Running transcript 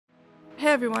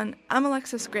everyone, I'm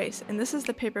Alexis Grace, and this is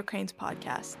the Paper Cranes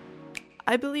podcast.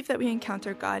 I believe that we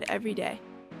encounter God every day.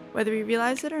 Whether we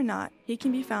realize it or not, He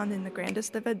can be found in the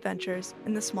grandest of adventures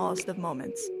and the smallest of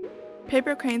moments.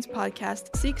 Paper Cranes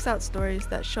podcast seeks out stories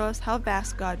that show us how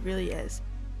vast God really is,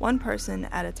 one person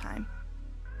at a time.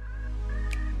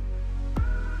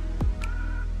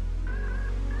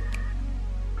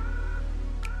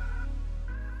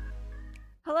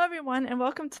 Hello everyone, and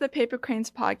welcome to the Paper Cranes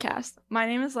podcast. My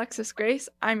name is Alexis Grace,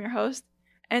 I'm your host,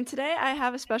 and today I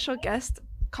have a special guest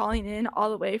calling in all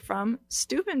the way from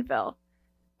Steubenville.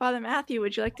 Father Matthew,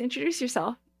 would you like to introduce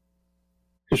yourself?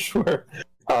 Sure.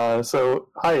 Hi,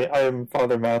 I am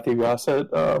Father Matthew Gossett.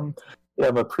 I'm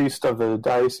a priest of the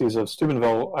Diocese of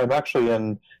Steubenville. I'm actually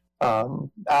in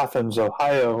Athens,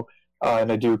 Ohio, and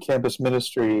I do campus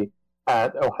ministry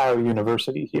at Ohio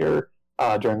University here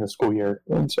during the school year.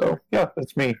 And so, yeah,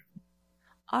 that's me.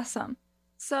 Awesome.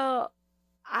 So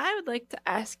I would like to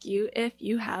ask you if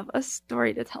you have a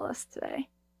story to tell us today.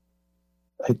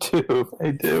 I do.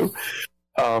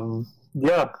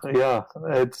 Yeah.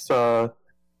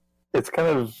 It's kind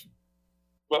of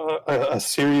a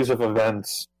series of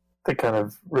events that kind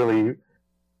of really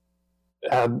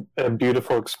had a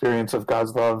beautiful experience of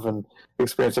God's love and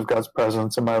experience of God's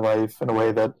presence in my life in a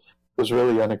way that was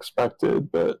really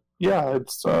unexpected. But yeah,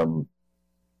 it's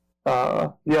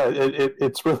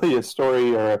really a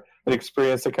story or an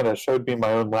experience that kind of showed me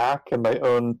my own lack and my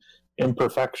own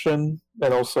imperfection,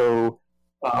 and also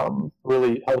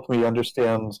really helped me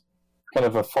understand kind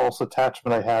of a false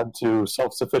attachment I had to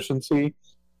self-sufficiency.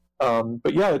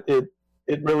 But yeah, it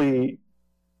really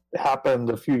happened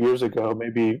a few years ago,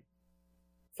 maybe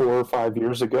 4 or 5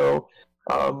 years ago,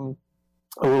 a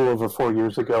little over 4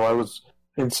 years ago. I was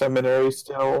in seminary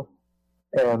still,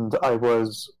 and I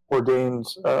was ordained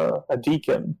a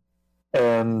deacon.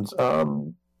 And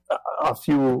a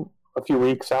few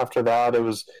weeks after that, I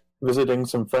was visiting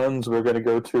some friends. We were going to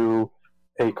go to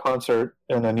a concert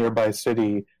in a nearby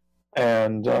city.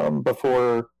 And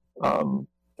before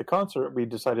the concert, we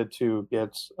decided to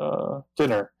get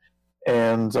dinner.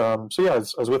 And I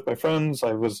was with my friends.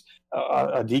 I was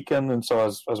a deacon, and so I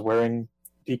was wearing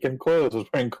deacon clothes. I was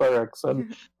wearing clerics,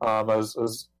 and I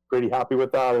was pretty happy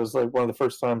with that. It was like one of the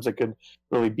first times I could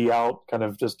really be out, kind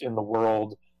of just in the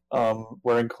world,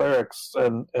 wearing clerics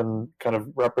and kind of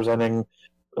representing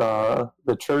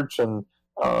the church and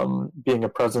being a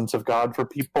presence of God for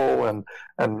people, and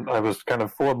I was kind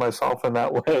of full of myself in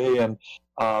that way. And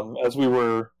as we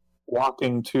were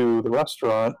walking to the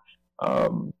restaurant,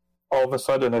 all of a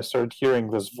sudden I started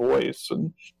hearing this voice,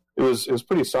 and it was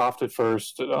pretty soft at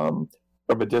first from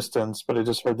a distance, but I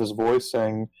just heard this voice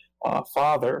saying,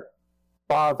 "Father,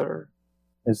 Father."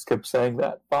 I just kept saying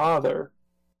that, "Father,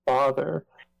 Father."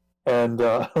 And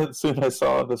soon I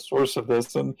saw the source of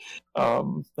this, and I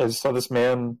just saw this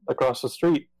man across the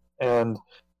street, and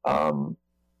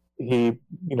he,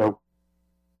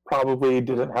 probably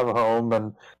didn't have a home,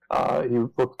 and he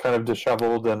looked kind of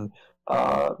disheveled and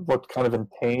looked kind of in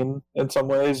pain in some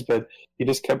ways, but he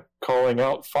just kept calling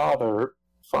out, "Father,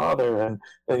 Father," and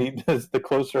the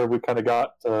closer we kind of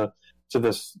got to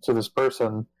this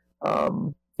person,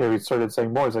 he started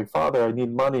saying more. He's like, "Father, I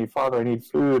need money. Father, I need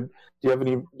food. Do you have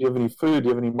any food? Do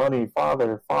you have any money?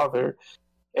 Father, Father."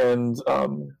 And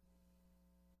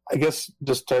I guess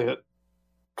just to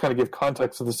kind of give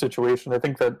context to the situation, I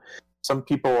think that some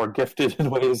people are gifted in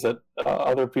ways that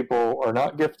other people are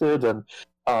not gifted. And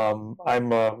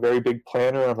I'm a very big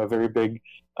planner. I'm a very big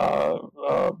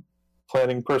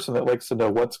planning person that likes to know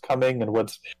what's coming and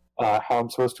what's how I'm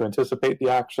supposed to anticipate the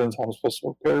actions, how I'm supposed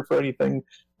to prepare for anything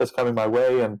that's coming my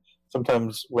way. And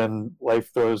sometimes when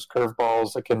life throws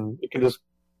curveballs, it can just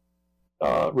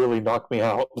really knock me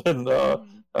out and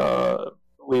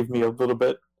leave me a little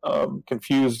bit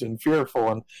confused and fearful.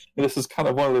 And this is kind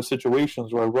of one of those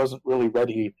situations where I wasn't really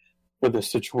ready for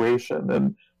this situation.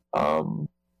 And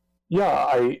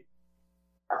I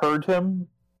heard him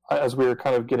as we were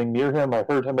kind of getting near him. I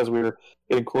heard him as we were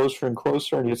getting closer and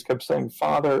closer, and he just kept saying,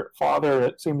 "Father, Father," and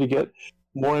it seemed to get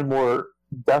more and more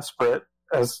desperate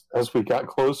as we got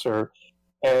closer.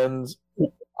 And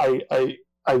I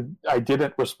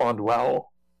didn't respond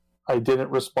well. I didn't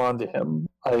respond to him.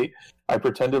 I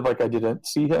pretended like I didn't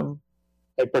see him.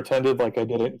 I pretended like I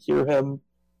didn't hear him.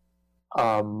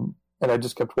 And I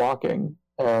just kept walking.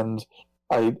 And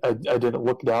I didn't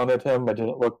look down at him. I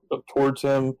didn't look towards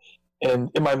him.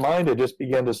 And in my mind, I just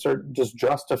began to start just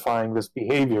justifying this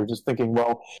behavior, just thinking,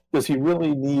 well, does he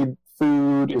really need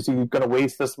food? Is he going to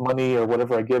waste this money or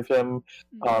whatever I give him?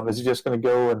 Is he just going to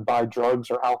go and buy drugs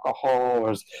or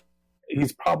alcohol?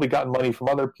 he's probably gotten money from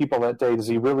other people that day. Does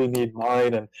he really need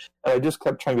mine? And I just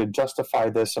kept trying to justify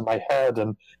this in my head,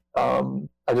 and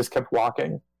I just kept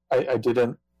walking. I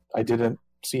didn't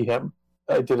see him.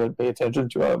 I didn't pay attention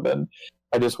to him, and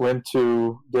I just went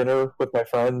to dinner with my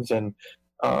friends, and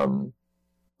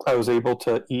I was able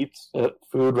to eat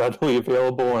food readily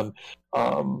available, and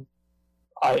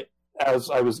as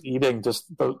I was eating,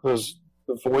 just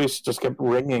the voice just kept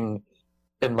ringing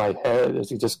in my head as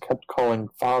he just kept calling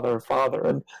Father, Father.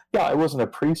 And yeah, I wasn't a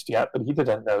priest yet, but he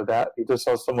didn't know that. He just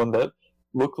saw someone that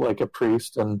looked like a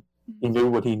priest, and he knew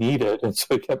what he needed, and so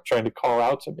he kept trying to call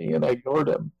out to me, and I ignored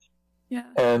him. Yeah.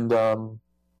 And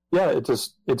it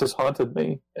just haunted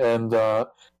me. And I,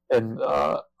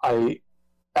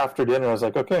 after dinner, I was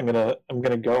like, okay, I'm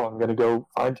gonna go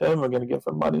find him. I'm gonna give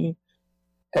him money,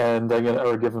 and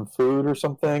or give him food or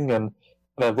something. And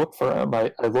I looked for him.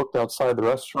 I looked outside the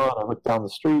restaurant. I looked down the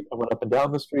street. I went up and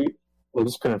down the street. I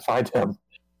just couldn't find him,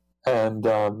 and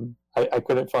I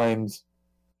couldn't find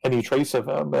any trace of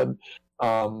him. And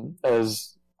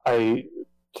as I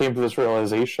came to this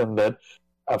realization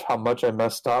of how much I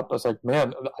messed up, I was like,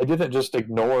 man, I didn't just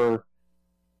ignore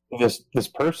this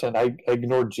person. I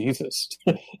ignored Jesus.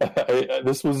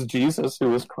 This was Jesus who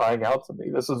was crying out to me.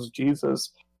 This is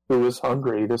Jesus who was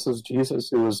hungry. This is Jesus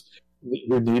who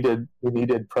needed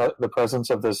the presence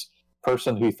of this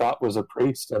person who he thought was a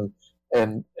priest,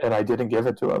 and I didn't give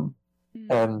it to him.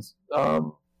 And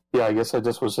I guess I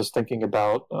just was just thinking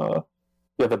about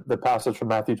the passage from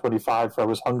Matthew 25, for I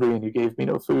was hungry and you gave me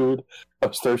no food, I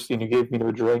was thirsty and you gave me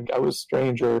no drink, I was a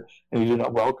stranger and you did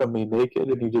not welcome me, naked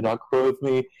and you did not clothe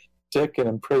me, sick and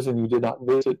in prison you did not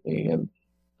visit me. And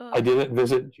I didn't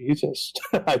visit Jesus.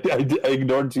 I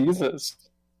ignored Jesus,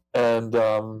 and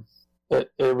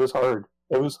it was hard.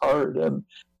 It was hard, and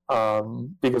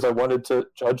because I wanted to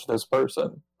judge this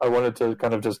person. I wanted to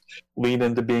kind of just lean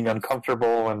into being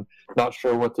uncomfortable and not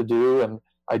sure what to do, and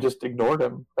I just ignored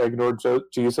him. I ignored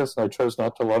Jesus, and I chose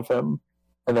not to love him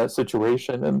in that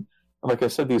situation. And like I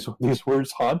said, these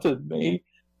words haunted me.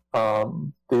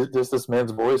 This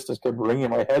man's voice just kept ringing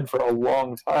in my head for a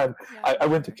long time. Yeah. I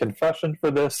went to confession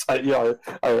for this. I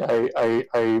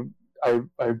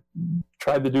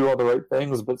tried to do all the right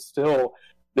things, but still,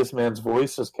 this man's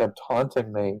voice just kept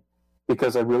haunting me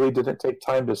because I really didn't take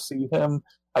time to see him.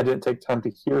 I didn't take time to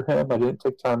hear him. I didn't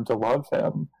take time to love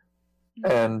him.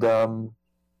 And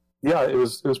it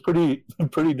was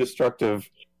pretty destructive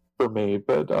for me.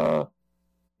 But I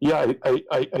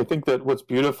think that what's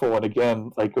beautiful, and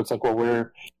again, like it's like, well,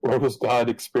 where was God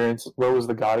experience? Where was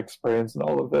the God experience in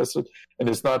all of this? And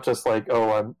it's not just like,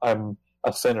 oh, I'm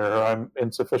a sinner or I'm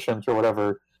insufficient or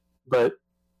whatever, but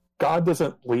God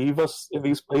doesn't leave us in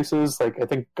these places. Like, I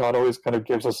think God always kind of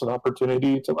gives us an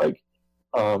opportunity to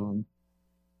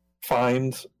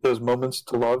find those moments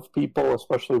to love people,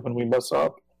 especially when we mess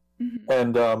up. Mm-hmm.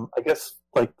 And I guess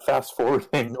like fast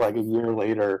forwarding like a year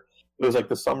later, it was like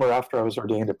the summer after I was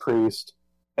ordained a priest.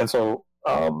 And so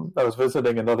I was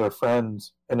visiting another friend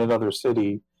in another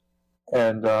city,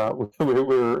 and we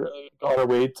were on our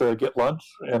way to get lunch,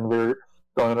 and we were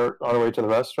going on our way to the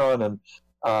restaurant, and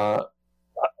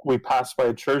we passed by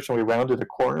a church, and we rounded a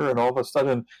corner, and all of a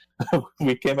sudden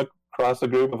we came across a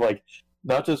group of like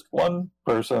not just one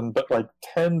person, but like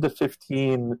 10 to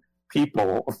 15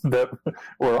 people that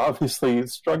were obviously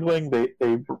struggling. They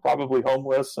were probably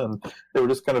homeless, and they were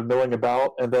just kind of milling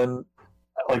about. And then,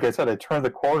 like I said, I turned the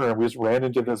corner and we just ran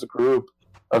into this group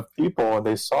of people, and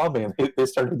they saw me, and they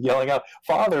started yelling out,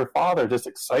 "Father, Father," just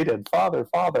excited, "Father,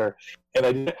 Father." And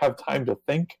I didn't have time to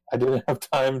think. I didn't have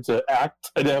time to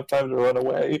act. I didn't have time to run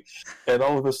away. And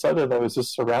all of a sudden I was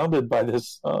just surrounded by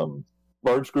this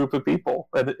large group of people,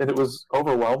 and it was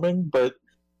overwhelming, but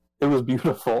it was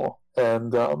beautiful.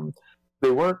 And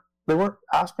they weren't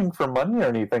asking for money or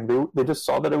anything. They just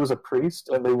saw that I was a priest,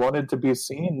 and they wanted to be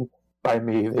seen by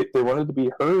me. They wanted to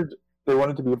be heard. They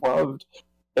wanted to be loved.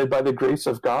 And by the grace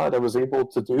of God, I was able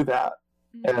to do that.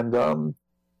 Mm-hmm. And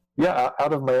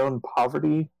out of my own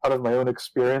poverty, out of my own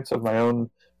experience, of my own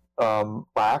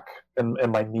lack,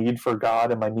 and my need for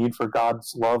God, and my need for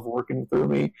God's love working through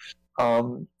me,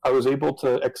 I was able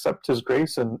to accept his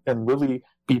grace and really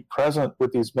be present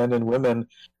with these men and women,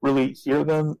 really hear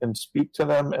them and speak to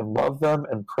them and love them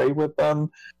and pray with them.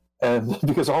 And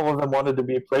because all of them wanted to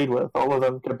be prayed with, all of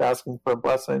them kept asking for a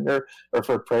blessing or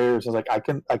for prayers. I was like, I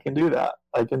can do that.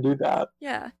 I can do that.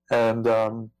 Yeah. And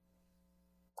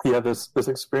this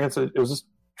experience, it was just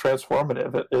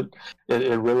transformative.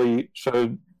 It really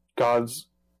showed God's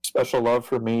special love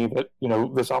for me, that,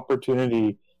 this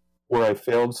opportunity where I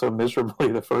failed so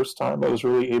miserably the first time, I was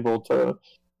really able to,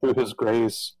 through his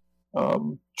grace,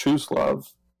 choose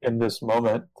love in this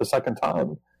moment the second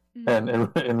time, and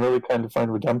really kind of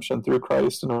find redemption through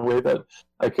Christ in a way that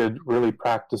I could really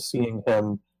practice seeing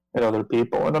him in other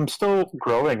people. And I'm still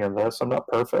growing in this. I'm not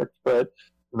perfect, but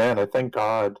man, I thank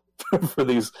God for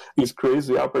these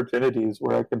crazy opportunities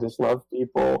where I can just love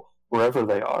people wherever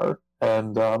they are,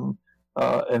 and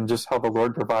just how the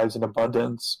Lord provides in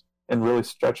abundance, and really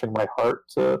stretching my heart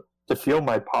to feel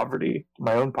my poverty,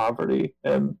 my own poverty,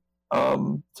 and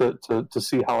to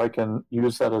see how I can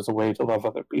use that as a way to love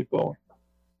other people.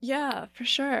 Yeah, for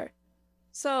sure.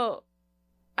 So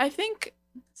I think,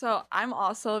 so I'm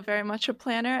also very much a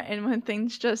planner, and when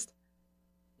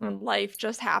life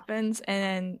just happens and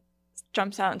then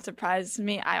jumps out and surprises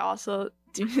me, I also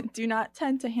do not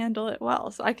tend to handle it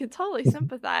well. So I could totally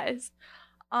sympathize.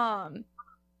 But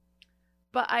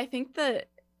I think that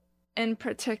in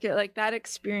particular, like that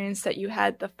experience that you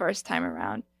had the first time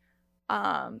around,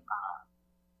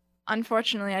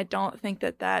 unfortunately, I don't think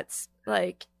that that's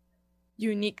like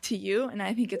unique to you, and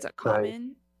I think it's a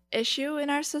common issue in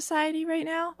our society right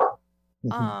now.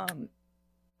 I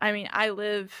mean, I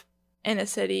live in a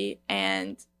city,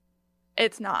 and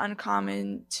it's not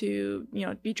uncommon to,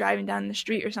 be driving down the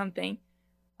street or something,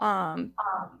 and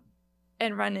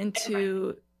run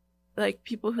into like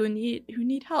people who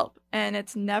need help, and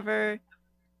it's never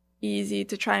easy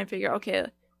to try and figure, okay,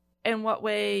 in what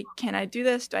way can I do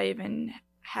this? Do I even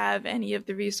have any of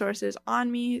the resources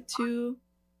on me to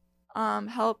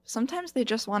help? Sometimes they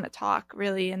just want to talk,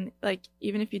 really, and like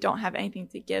even if you don't have anything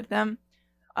to give them,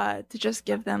 to just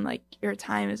give them like your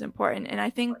time is important. And I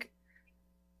think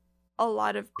a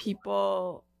lot of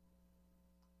people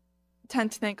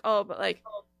tend to think, oh, but like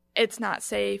it's not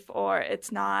safe, or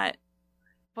it's not,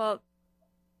 well,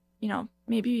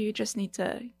 maybe you just need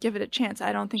to give it a chance.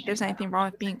 I don't think there's anything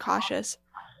wrong with being cautious,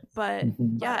 but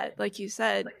yeah, like you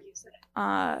said,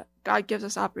 God gives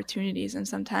us opportunities, and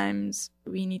sometimes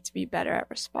we need to be better at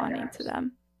responding to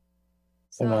them.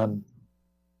 So,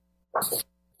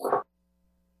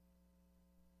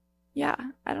 yeah,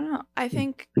 I don't know. I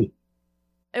think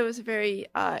it was a very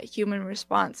human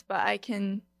response, but I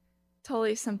can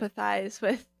totally sympathize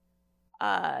with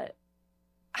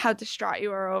how distraught you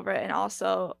were over it, and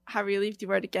also how relieved you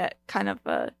were to get kind of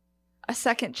a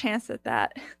second chance at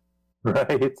that.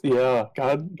 Right. Yeah.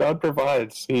 God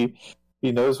provides.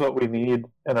 He knows what we need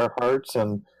in our hearts,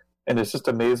 and it's just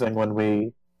amazing when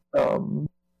we when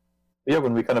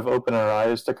we kind of open our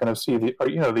eyes to kind of see the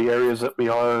areas that we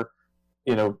are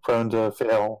prone to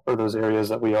fail, or those areas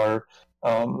that we are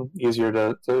easier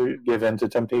to give in to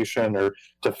temptation, or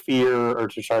to fear, or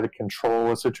to try to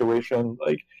control a situation.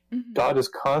 Like God is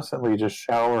constantly just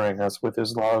showering us with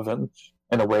his love, and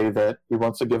in a way that he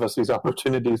wants to give us these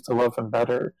opportunities to love him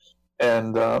better.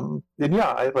 And and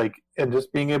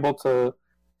just being able to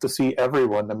see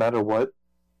everyone, no matter what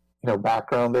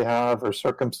background they have or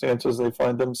circumstances they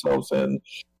find themselves in,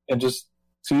 and just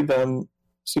see them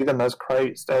as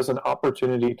Christ, as an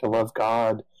opportunity to love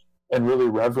God and really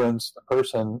reverence the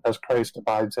person as Christ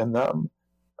abides in them.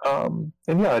 Like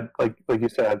you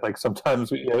said, like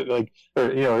sometimes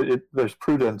there's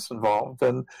prudence involved,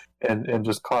 and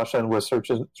just caution with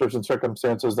certain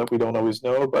circumstances that we don't always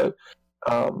know. But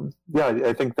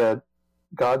I think that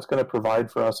God's going to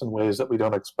provide for us in ways that we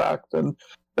don't expect, and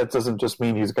that doesn't just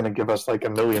mean he's going to give us like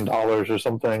 $1 million or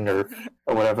something or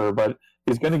whatever, but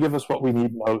he's going to give us what we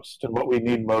need most, and what we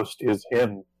need most is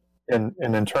him, and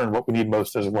in turn what we need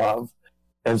most is love.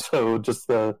 And so just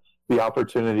the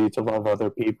opportunity to love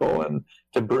other people, and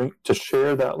to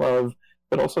share that love,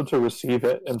 but also to receive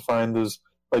it, and find those,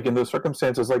 like in those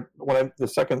circumstances, like when I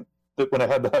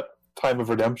had that time of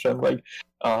redemption, like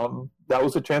that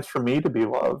was a chance for me to be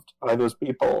loved by those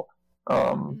people,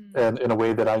 and in a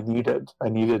way that I needed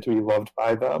to be loved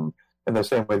by them in the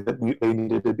same way that they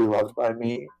needed to be loved by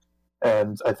me.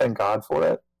 And I thank God for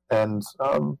it. And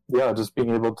just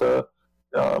being able to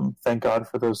thank God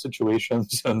for those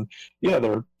situations. And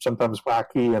they're sometimes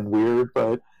wacky and weird,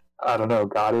 but I don't know,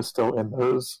 God is still in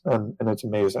those, and it's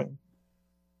amazing.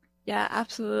 Yeah,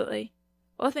 absolutely.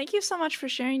 Well, thank you so much for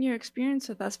sharing your experience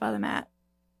with us, Father Matt.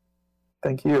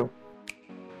 Thank you.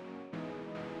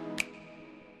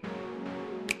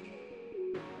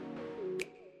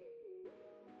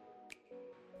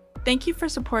 Thank you for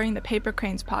supporting the Paper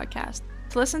Cranes podcast.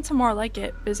 To listen to more like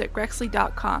it, visit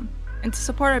grexley.com. And to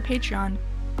support our Patreon,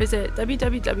 visit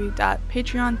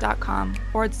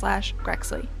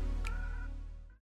www.patreon.com/Grexley.